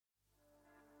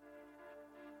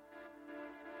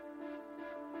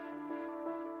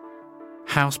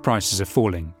House prices are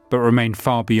falling, but remain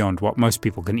far beyond what most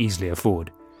people can easily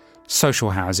afford. Social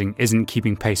housing isn't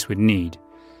keeping pace with need.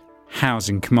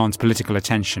 Housing commands political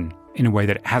attention in a way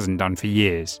that it hasn't done for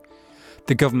years.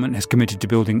 The government has committed to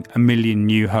building 1 million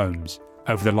new homes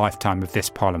over the lifetime of this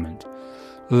Parliament.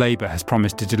 Labour has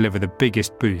promised to deliver the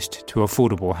biggest boost to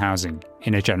affordable housing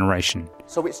in a generation.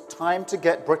 So it's time to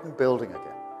get Britain building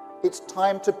again. It's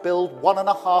time to build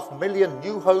 1.5 million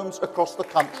new homes across the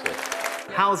country.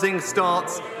 Housing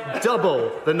starts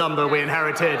double the number we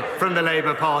inherited from the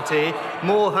Labour Party.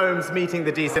 More homes meeting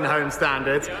the Decent Home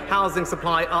standards. Housing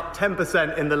supply up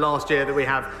 10% in the last year that we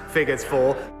have figures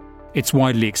for. It's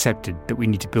widely accepted that we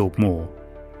need to build more.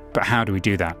 But how do we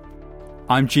do that?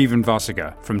 I'm Jeevan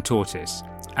Vasiga from Tortoise,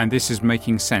 and this is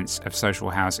Making Sense of Social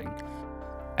Housing.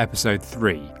 Episode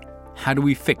 3. How do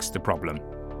we fix the problem?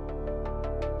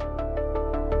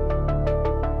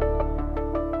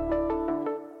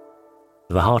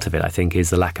 The heart of it, I think, is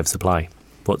the lack of supply.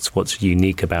 What's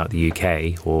unique about the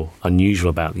UK, or unusual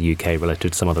about the UK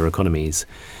relative to some other economies,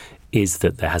 is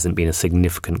that there hasn't been a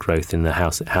significant growth in the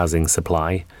housing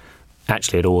supply,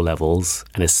 actually at all levels,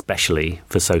 and especially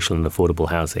for social and affordable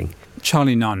housing.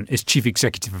 Charlie Nunn is Chief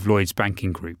Executive of Lloyds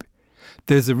Banking Group.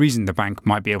 There's a reason the bank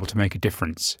might be able to make a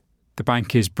difference. The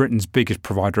bank is Britain's biggest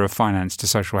provider of finance to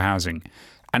social housing,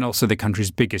 and also the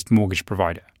country's biggest mortgage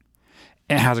provider.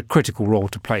 It has a critical role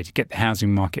to play to get the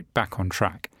housing market back on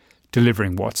track,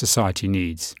 delivering what society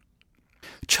needs.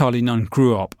 Charlie Nunn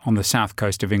grew up on the south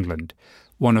coast of England,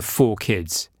 one of 4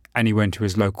 kids, and he went to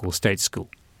his local state school.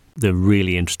 The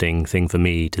really interesting thing for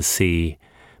me to see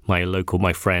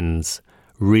my friends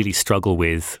really struggle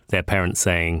with their parents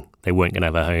saying they weren't going to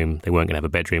have a home, they weren't going to have a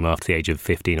bedroom after the age of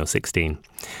 15 or 16.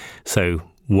 So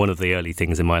one of the early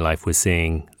things in my life was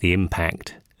seeing the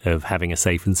impact of having a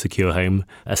safe and secure home.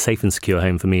 A safe and secure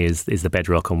home for me is the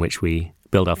bedrock on which we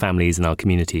build our families and our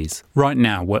communities. Right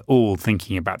now, we're all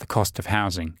thinking about the cost of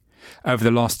housing. Over the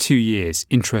last 2 years,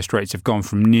 interest rates have gone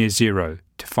from near zero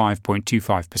to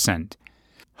 5.25%.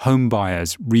 Home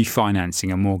buyers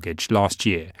refinancing a mortgage last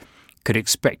year could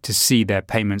expect to see their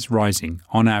payments rising,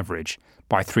 on average,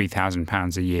 by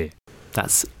 £3,000 a year.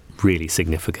 That's really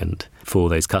significant for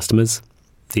those customers.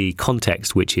 The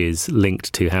context which is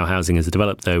linked to how housing has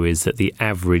developed, though, is that the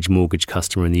average mortgage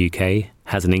customer in the UK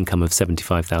has an income of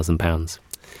 £75,000.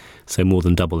 So more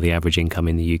than double the average income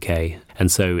in the UK.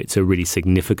 And so it's a really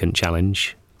significant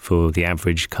challenge for the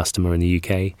average customer in the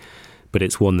UK, but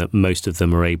it's one that most of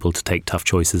them are able to take tough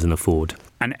choices and afford.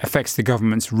 And it affects the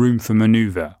government's room for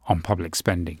manoeuvre on public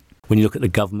spending. When you look at the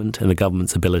government and the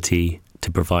government's ability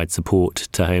to provide support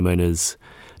to homeowners,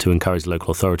 to encourage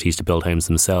local authorities to build homes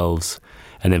themselves,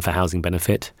 and then for housing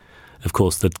benefit, of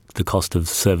course, the cost of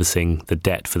servicing the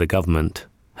debt for the government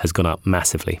has gone up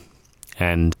massively.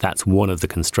 And that's one of the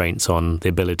constraints on the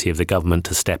ability of the government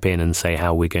to step in and say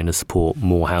how we're going to support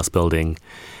more house building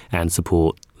and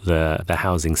support the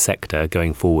housing sector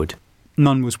going forward.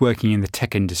 Nunn was working in the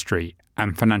tech industry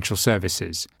and financial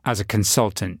services as a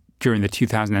consultant during the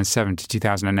 2007 to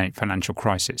 2008 financial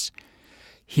crisis.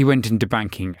 He went into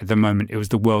banking at the moment it was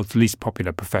the world's least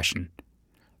popular profession.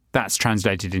 That's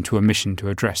translated into a mission to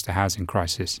address the housing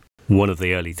crisis. One of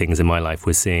the early things in my life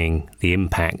was seeing the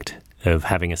impact of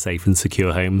having a safe and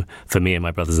secure home. For me and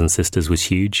my brothers and sisters was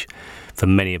huge. For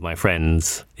many of my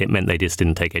friends, it meant they just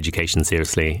didn't take education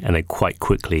seriously, and they quite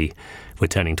quickly were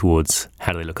turning towards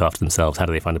how do they look after themselves, how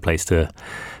do they find a place to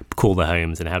call their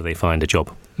homes, and how do they find a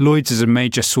job. Lloyds is a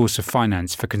major source of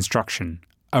finance for construction,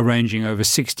 arranging over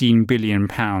 £16 billion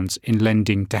in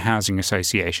lending to housing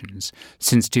associations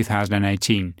since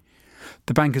 2018.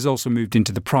 The bank has also moved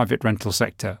into the private rental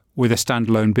sector with a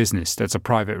standalone business that's a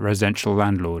private residential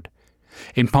landlord.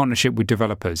 In partnership with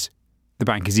developers, the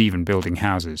bank is even building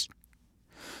houses.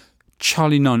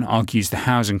 Charlie Nunn argues the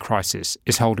housing crisis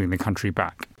is holding the country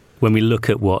back. When we look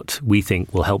at what we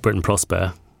think will help Britain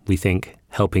prosper, we think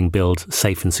helping build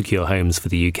safe and secure homes for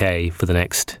the UK for the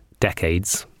next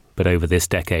decades, but over this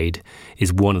decade,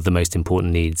 is one of the most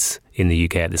important needs in the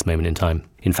UK at this moment in time.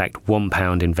 In fact,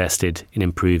 £1 invested in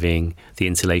improving the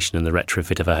insulation and the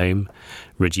retrofit of a home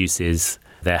reduces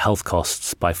their health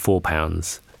costs by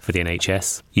 £4 for the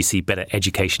NHS. You see better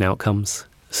education outcomes.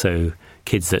 So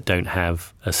kids that don't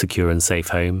have a secure and safe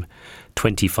home,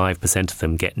 25% of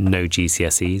them get no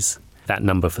GCSEs. That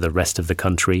number for the rest of the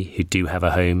country who do have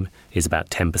a home is about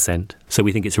 10%. So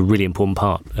we think it's a really important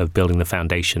part of building the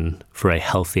foundation for a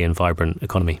healthy and vibrant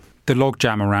economy. The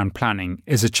logjam around planning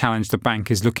is a challenge the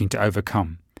bank is looking to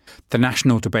overcome. The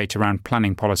national debate around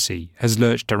planning policy has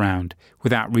lurched around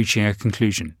without reaching a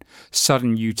conclusion.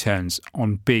 Sudden U-turns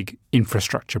on big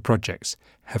infrastructure projects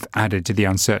have added to the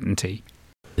uncertainty.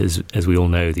 As we all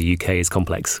know, the UK is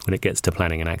complex when it gets to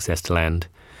planning and access to land.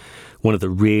 One of the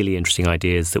really interesting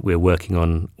ideas that we're working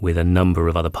on with a number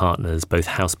of other partners, both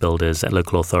house builders and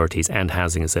local authorities and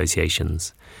housing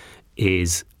associations,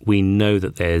 is we know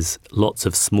that there's lots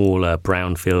of smaller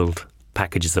brownfield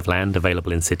packages of land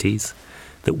available in cities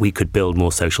that we could build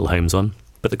more social homes on.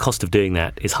 But the cost of doing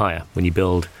that is higher. When you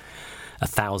build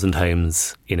 1,000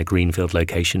 homes in a greenfield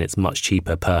location, it's much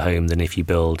cheaper per home than if you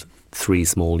build 3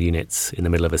 small units in the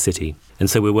middle of a city. And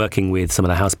so we're working with some of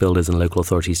the house builders and local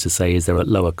authorities to say, is there a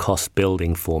lower cost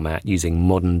building format using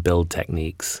modern build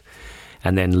techniques?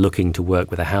 And then looking to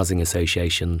work with a housing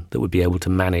association that would be able to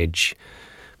manage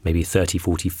maybe 30,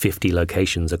 40, 50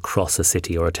 locations across a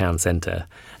city or a town centre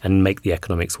and make the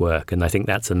economics work. And I think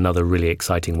that's another really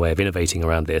exciting way of innovating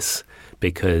around this,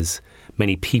 because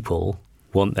many people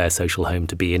want their social home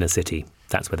to be in a city.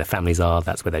 That's where their families are,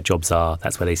 that's where their jobs are,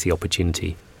 that's where they see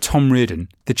opportunity. Tom Reardon,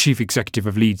 the Chief Executive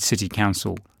of Leeds City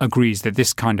Council, agrees that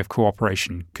this kind of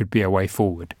cooperation could be a way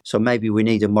forward. So maybe we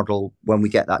need a model when we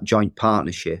get that joint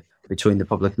partnership between the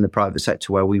public and the private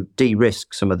sector where we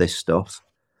de-risk some of this stuff,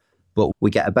 but we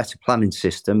get a better planning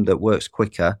system that works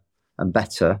quicker and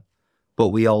better, but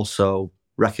we also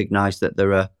recognise that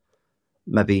there are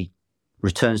maybe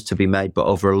returns to be made, but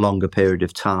over a longer period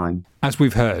of time. As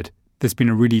we've heard, there's been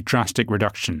a really drastic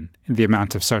reduction in the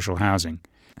amount of social housing.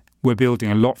 We're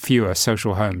building a lot fewer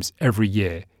social homes every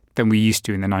year than we used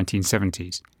to in the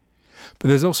 1970s. But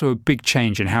there's also a big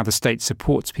change in how the state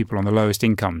supports people on the lowest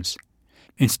incomes.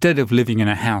 Instead of living in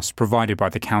a house provided by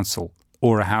the council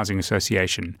or a housing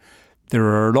association, there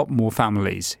are a lot more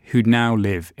families who now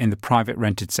live in the private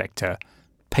rented sector,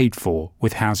 paid for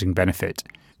with housing benefit.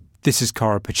 This is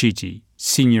Cara Pacitti,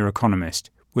 senior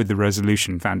economist with the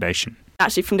Resolution Foundation.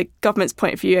 Actually, from the government's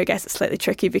point of view, I guess it's slightly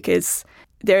tricky because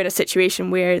they're in a situation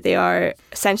where they are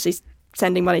essentially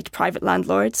sending money to private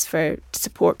landlords to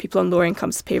support people on lower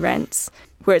incomes to pay rents,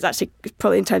 whereas actually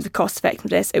probably in terms of cost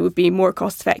effectiveness, it would be more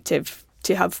cost effective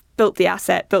to have built the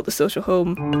asset, built the social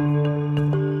home.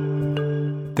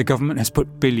 The government has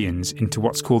put billions into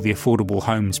what's called the Affordable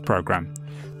Homes Programme.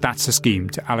 That's a scheme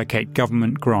to allocate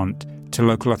government grant to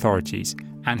local authorities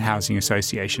and housing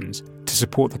associations to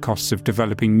support the costs of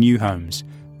developing new homes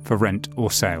for rent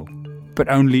or sale. But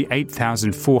only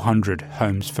 8,400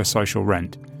 homes for social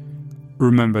rent,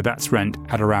 remember that's rent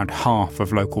at around half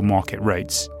of local market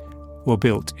rates, were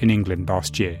built in England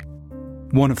last year.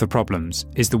 One of the problems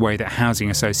is the way that housing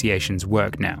associations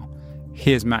work now.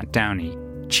 Here's Matt Downey,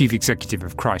 Chief Executive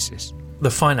of Crisis.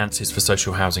 The finances for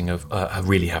social housing have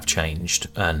really changed,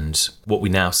 and what we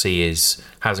now see is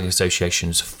housing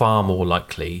associations far more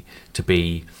likely to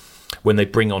be, when they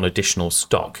bring on additional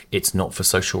stock, it's not for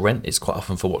social rent, it's quite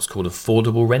often for what's called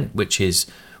affordable rent, which is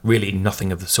really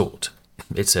nothing of the sort.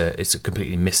 It's a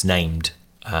completely misnamed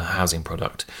housing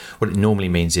product. What it normally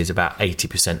means is about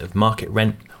 80% of market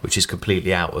rent, which is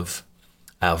completely out of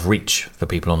reach for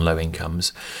people on low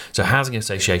incomes. So housing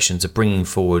associations are bringing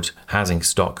forward housing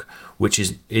stock, which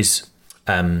is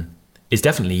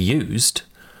definitely used,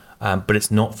 but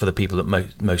it's not for the people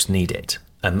that most need it.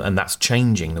 And that's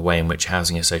changing the way in which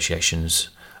housing associations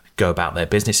go about their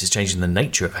business. It's changing the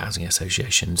nature of housing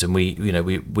associations. And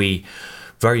we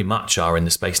very much are in the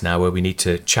space now where we need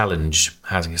to challenge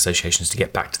housing associations to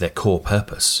get back to their core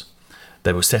purpose.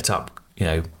 They were set up,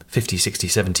 50, 60,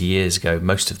 70 years ago,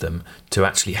 most of them, to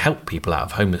actually help people out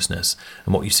of homelessness.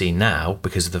 And what you see now,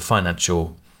 because of the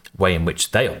financial way in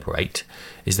which they operate,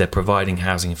 is they're providing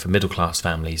housing for middle-class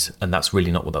families, and that's really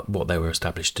not what they were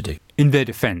established to do. In their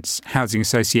defence, housing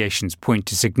associations point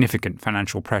to significant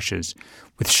financial pressures,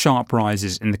 with sharp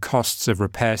rises in the costs of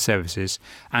repair services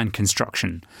and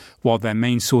construction, while their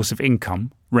main source of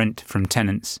income, rent from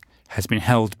tenants, has been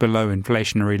held below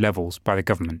inflationary levels by the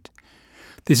government.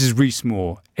 This is Rhys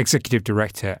Moore, Executive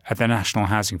Director at the National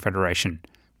Housing Federation,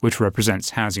 which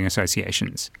represents housing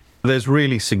associations. There's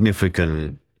really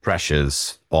significant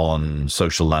pressures on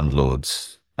social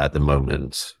landlords at the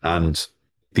moment, and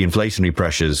the inflationary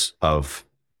pressures of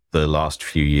the last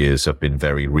few years have been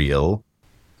very real.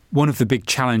 One of the big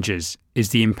challenges is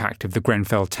the impact of the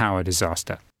Grenfell Tower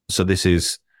disaster. So this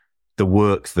is the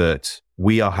work that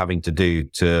we are having to do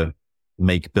to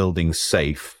make buildings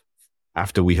safe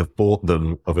after we have bought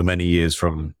them over many years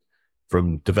from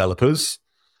developers.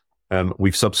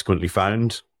 We've subsequently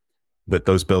found that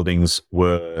those buildings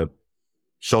were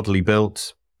shoddily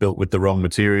built with the wrong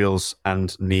materials,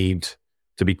 and need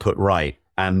to be put right.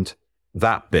 And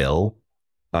that bill,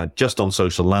 just on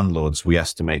social landlords, we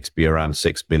estimate to be around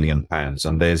 £6 billion.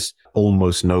 And there's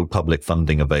almost no public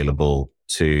funding available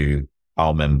to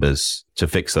our members to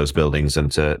fix those buildings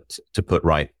and to put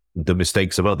right the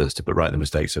mistakes of others, to put right the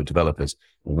mistakes of developers.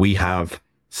 We have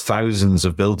thousands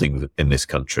of buildings in this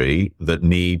country that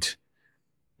need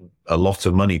a lot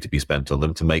of money to be spent on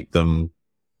them to make them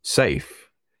safe.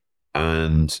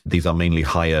 And these are mainly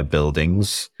higher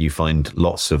buildings. You find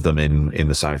lots of them in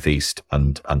the southeast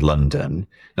and London.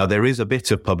 Now, there is a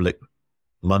bit of public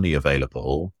money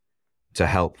available to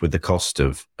help with the cost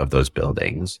of those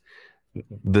buildings.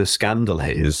 The scandal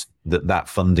is that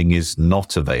funding is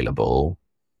not available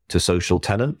to social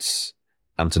tenants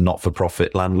and to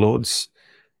not-for-profit landlords.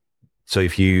 So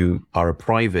if you are a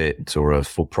private or a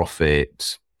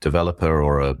for-profit developer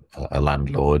or a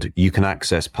landlord, you can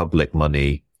access public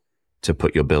money to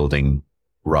put your building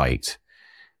right.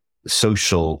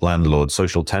 Social landlords,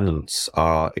 social tenants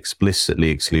are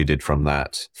explicitly excluded from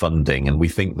that funding. And we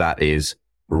think that is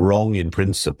wrong in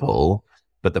principle,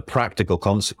 but the practical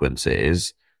consequence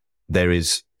is there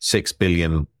is £6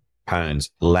 billion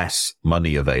less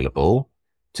money available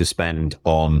to spend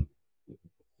on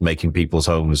making people's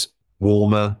homes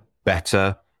warmer,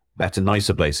 better,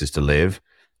 nicer places to live,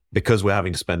 because we're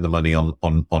having to spend the money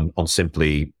on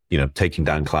simply, taking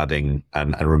down cladding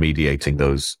and remediating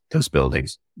those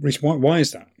buildings. Rhys, why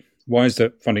is that? Why is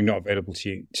the funding not available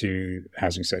to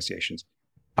housing associations?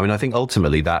 I mean, I think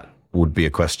ultimately that would be a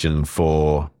question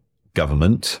for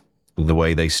government, the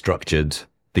way they structured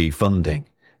the funding.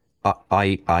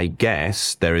 I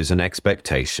guess there is an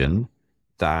expectation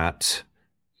that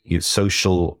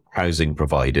social housing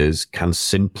providers can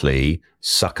simply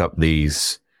suck up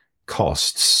these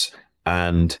costs.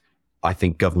 And I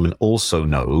think government also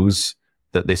knows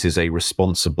that this is a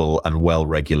responsible and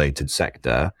well-regulated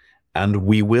sector, and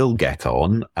we will get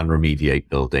on and remediate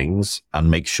buildings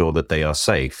and make sure that they are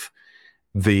safe.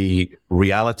 The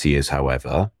reality is,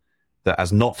 however, that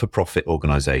as not-for-profit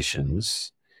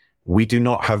organizations, we do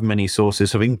not have many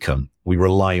sources of income. We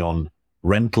rely on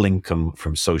rental income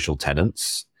from social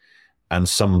tenants and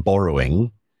some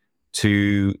borrowing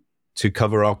to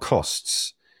cover our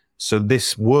costs. So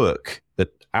this work that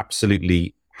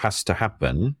absolutely has to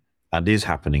happen and is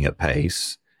happening at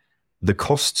pace, the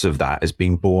costs of that is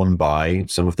being borne by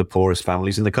some of the poorest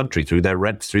families in the country through the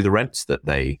rents that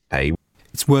they pay.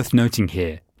 It's worth noting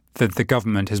here that the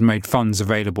government has made funds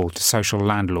available to social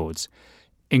landlords,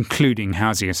 including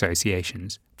housing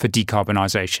associations, for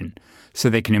decarbonisation, so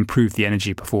they can improve the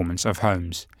energy performance of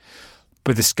homes.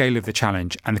 But the scale of the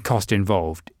challenge and the cost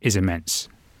involved is immense.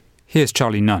 Here's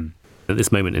Charlie Nunn. At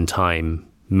this moment in time,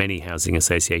 many housing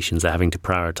associations are having to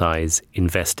prioritise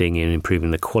investing in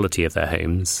improving the quality of their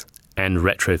homes and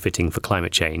retrofitting for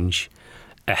climate change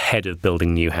ahead of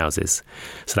building new houses.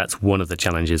 So that's one of the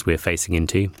challenges we're facing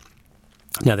into.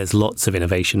 Now, there's lots of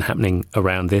innovation happening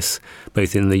around this,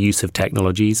 both in the use of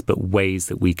technologies, but ways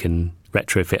that we can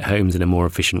retrofit homes in a more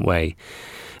efficient way.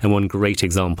 And one great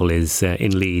example is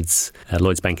in Leeds,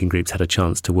 Lloyds Banking Group's had a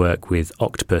chance to work with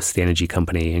Octopus, the energy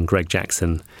company, and Greg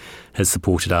Jackson has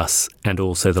supported us and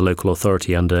also the local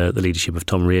authority under the leadership of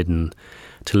Tom Reardon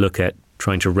to look at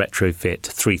trying to retrofit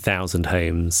 3,000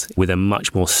 homes with a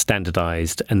much more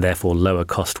standardised and therefore lower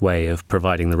cost way of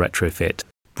providing the retrofit.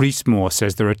 Rhys Moore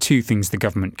says there are two things the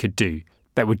government could do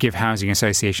that would give housing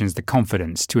associations the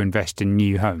confidence to invest in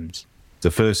new homes.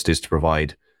 The first is to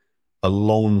provide a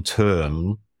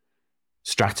long-term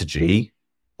strategy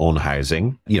on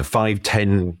housing, 5,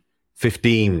 10,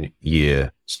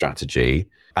 15-year strategy.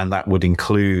 And that would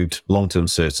include long-term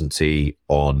certainty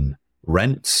on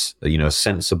rents, a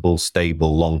sensible,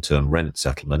 stable, long-term rent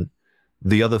settlement.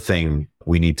 The other thing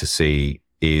we need to see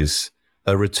is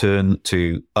a return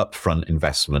to upfront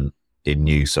investment in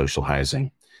new social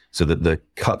housing, so that the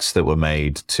cuts that were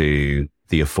made to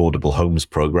the Affordable Homes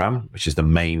Programme, which is the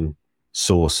main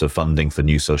source of funding for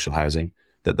new social housing,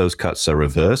 that those cuts are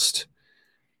reversed.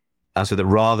 And so that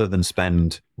rather than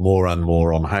spend more and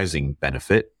more on housing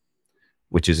benefit,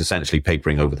 which is essentially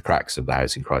papering over the cracks of the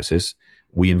housing crisis,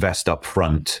 we invest up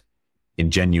front in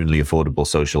genuinely affordable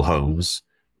social homes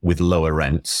with lower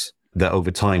rents that over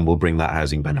time will bring that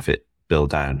housing benefit bill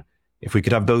down. If we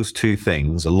could have those two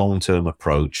things, a long-term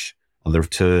approach and the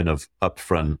return of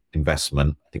upfront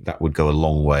investment, I think that would go a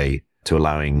long way to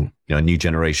allowing a new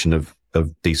generation of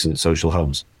decent social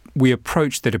homes. We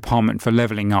approached the Department for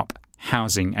Levelling Up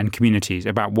Housing and Communities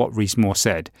about what Rhys Moore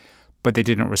said, but they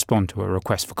didn't respond to a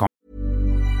request for comment.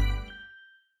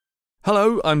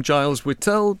 Hello, I'm Giles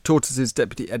Whittell, Tortoise's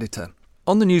Deputy Editor.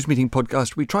 On the News Meeting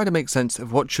podcast, we try to make sense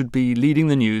of what should be leading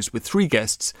the news with three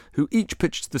guests who each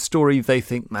pitched the story they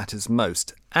think matters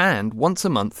most. And once a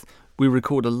month, we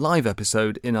record a live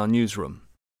episode in our newsroom.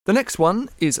 The next one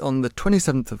is on the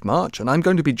 27th of March, and I'm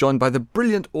going to be joined by the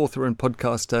brilliant author and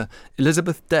podcaster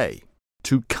Elizabeth Day.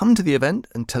 To come to the event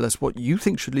and tell us what you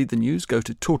think should lead the news, go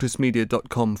to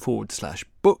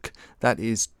tortoisemedia.com/book. That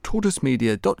is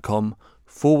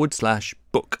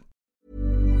tortoisemedia.com/book.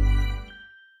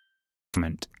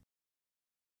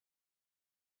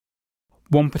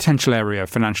 One potential area of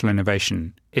financial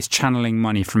innovation is channeling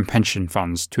money from pension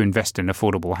funds to invest in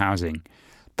affordable housing.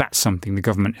 That's something the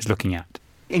government is looking at.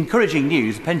 Encouraging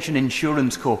news, Pension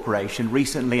Insurance Corporation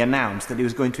recently announced that it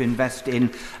was going to invest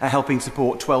in helping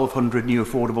support 1,200 new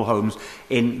affordable homes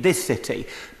in this city.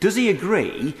 Does he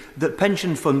agree that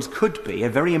pension funds could be a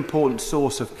very important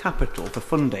source of capital for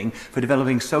funding for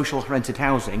developing social rented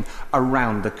housing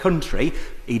around the country?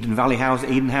 Eden Valley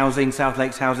Housing, Eden Housing, South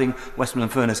Lakes Housing,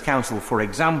 Westmoreland Furness Council, for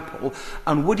example.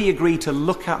 And would he agree to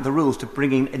look at the rules to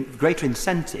bring in greater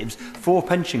incentives for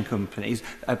pension companies,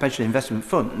 pension investment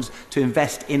funds, to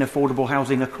invest in affordable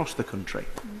housing across the country?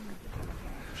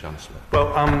 Chancellor.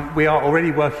 Well, we are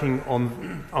already working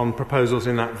on proposals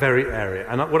in that very area.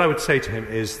 And what I would say to him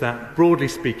is that, broadly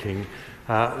speaking,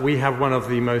 we have one of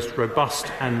the most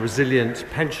robust and resilient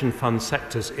pension fund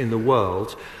sectors in the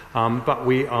world, but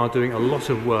we are doing a lot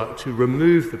of work to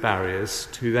remove the barriers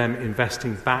to them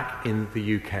investing back in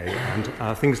the UK.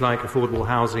 And things like affordable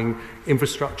housing,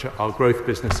 infrastructure, our growth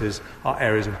businesses are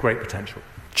areas of great potential.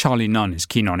 Charlie Nunn is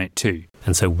keen on it too.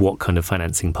 And so what kind of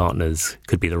financing partners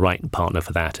could be the right partner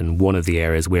for that? And one of the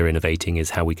areas we're innovating is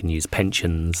how we can use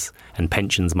pensions and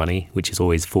pensions money, which is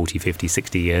always 40, 50,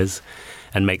 60 years,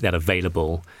 and make that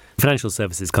available. Financial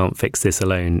services can't fix this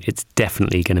alone. It's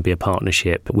definitely going to be a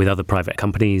partnership with other private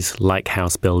companies like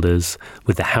house builders,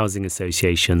 with the housing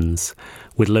associations,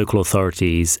 with local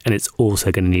authorities, and it's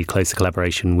also going to need closer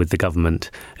collaboration with the government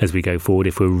as we go forward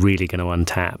if we're really going to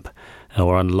untap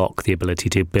or unlock the ability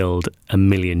to build 1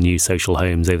 million new social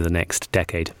homes over the next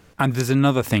decade. And there's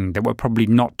another thing that we're probably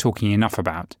not talking enough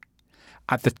about.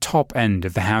 At the top end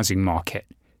of the housing market,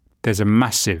 there's a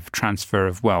massive transfer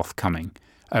of wealth coming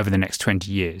over the next 20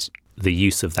 years. The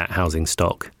use of that housing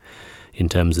stock in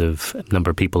terms of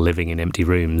number of people living in empty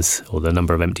rooms or the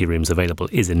number of empty rooms available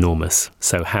is enormous.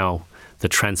 So how the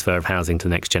transfer of housing to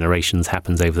the next generations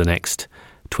happens over the next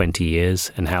 20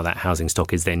 years and how that housing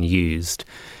stock is then used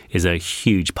is a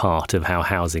huge part of how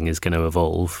housing is going to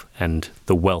evolve, and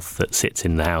the wealth that sits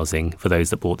in the housing for those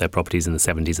that bought their properties in the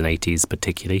 70s and 80s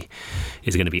particularly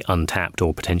is going to be untapped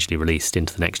or potentially released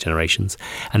into the next generations.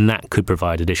 And that could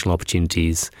provide additional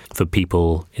opportunities for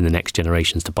people in the next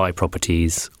generations to buy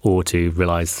properties or to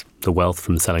realise the wealth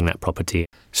from selling that property.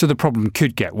 So the problem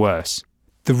could get worse.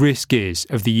 The risk is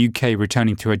of the UK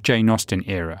returning to a Jane Austen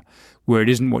era, where it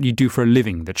isn't what you do for a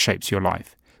living that shapes your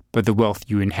life, but the wealth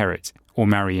you inherit or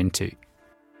marry into.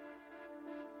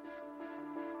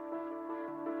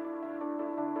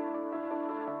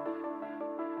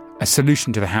 A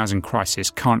solution to the housing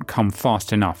crisis can't come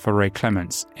fast enough for Ray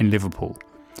Clements in Liverpool,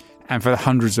 and for the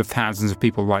hundreds of thousands of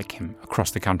people like him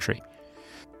across the country.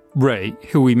 Ray,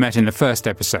 who we met in the first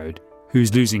episode,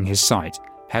 who's losing his sight,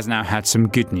 has now had some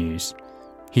good news.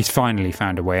 He's finally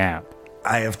found a way out.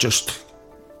 I have just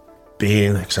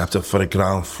been accepted for a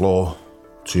ground floor,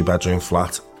 2-bedroom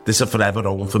flat. This is a forever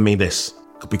home for me, this.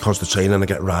 Because the training I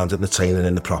get around it and the training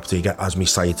in the property, as my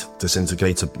sight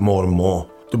disintegrates more and more,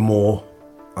 the more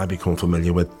I become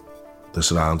familiar with the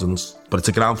surroundings. But it's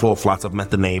a ground floor flat, I've met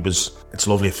the neighbours. It's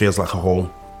lovely, it feels like a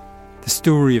home. The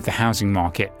story of the housing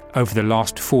market over the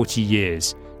last 40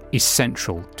 years is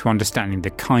central to understanding the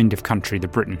kind of country that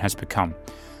Britain has become.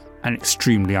 An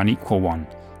extremely unequal one,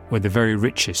 where the very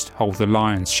richest hold the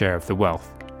lion's share of the wealth.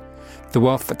 The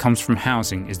wealth that comes from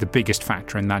housing is the biggest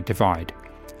factor in that divide,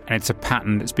 and it's a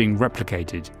pattern that's being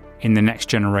replicated in the next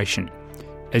generation,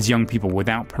 as young people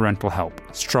without parental help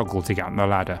struggle to get on the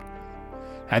ladder.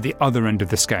 At the other end of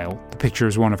the scale, the picture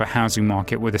is one of a housing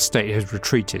market where the state has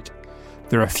retreated.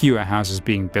 There are fewer houses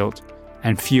being built,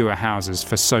 and fewer houses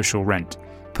for social rent,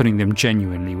 putting them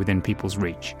genuinely within people's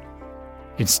reach.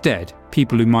 Instead,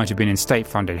 people who might have been in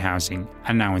state-funded housing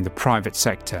are now in the private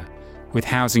sector, with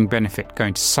housing benefit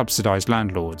going to subsidised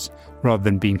landlords rather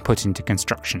than being put into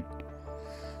construction.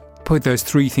 Put those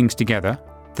three things together,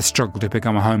 the struggle to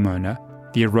become a homeowner,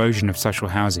 the erosion of social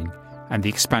housing, and the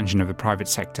expansion of the private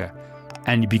sector,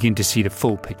 and you begin to see the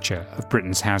full picture of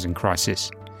Britain's housing crisis.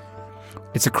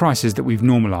 It's a crisis that we've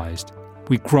normalised.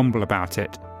 We grumble about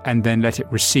it and then let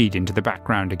it recede into the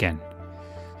background again.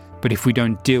 But if we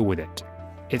don't deal with it,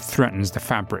 it threatens the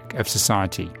fabric of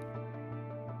society.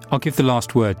 I'll give the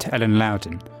last word to Ellen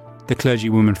Loudon, the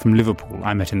clergywoman from Liverpool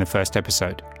I met in the first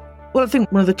episode. Well, I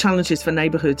think one of the challenges for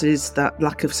neighbourhoods is that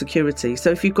lack of security.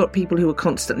 So if you've got people who are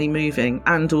constantly moving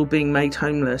and or being made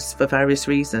homeless for various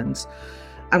reasons,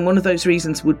 and one of those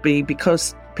reasons would be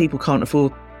because people can't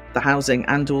afford the housing,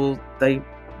 and or they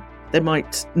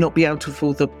might not be able to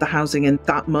afford the housing in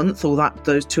that month or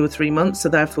those 2 or 3 months, so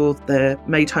therefore they're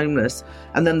made homeless.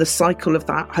 And then the cycle of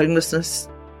that homelessness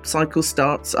cycle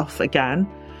starts off again.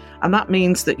 And that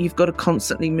means that you've got a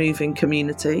constantly moving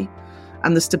community,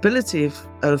 and the stability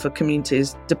of a community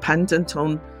is dependent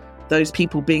on those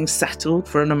people being settled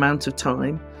for an amount of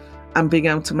time and being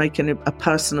able to make a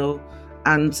personal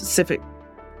and civic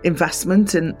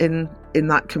investment in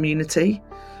that community,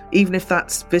 even if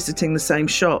that's visiting the same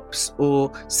shops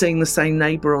or seeing the same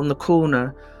neighbour on the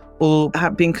corner or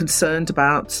being concerned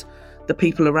about the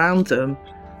people around them.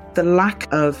 The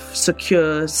lack of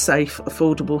secure, safe,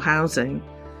 affordable housing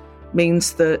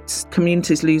means that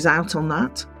communities lose out on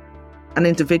that and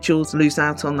individuals lose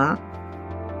out on that.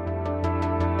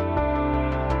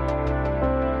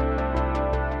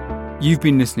 You've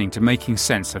been listening to Making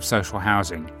Sense of Social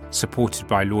Housing, supported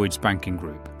by Lloyds Banking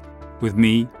Group. With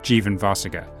me, Jeevan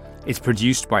Vasiga. It's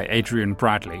produced by Adrian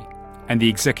Bradley, and the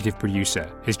executive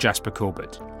producer is Jasper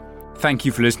Corbett. Thank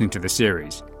you for listening to the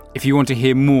series. If you want to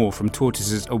hear more from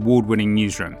Tortoise's award-winning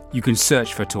newsroom, you can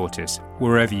search for Tortoise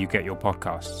wherever you get your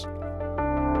podcasts.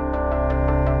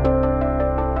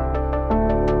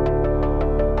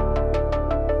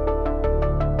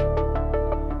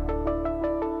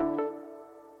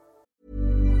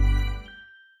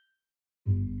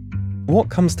 What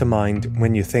comes to mind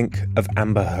when you think of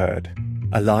Amber Heard?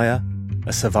 A liar?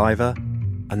 A survivor?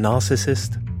 A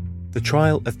narcissist? The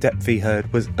trial of Depp v.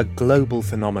 Heard was a global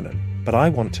phenomenon, but I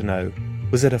want to know,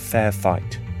 was it a fair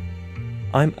fight?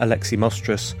 I'm Alexi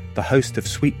Mostras, the host of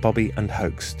Sweet Bobby and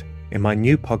Hoaxed. In my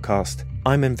new podcast,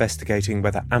 I'm investigating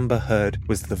whether Amber Heard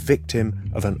was the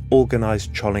victim of an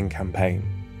organised trolling campaign.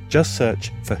 Just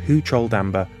search for Who Trolled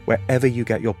Amber wherever you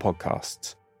get your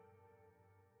podcasts.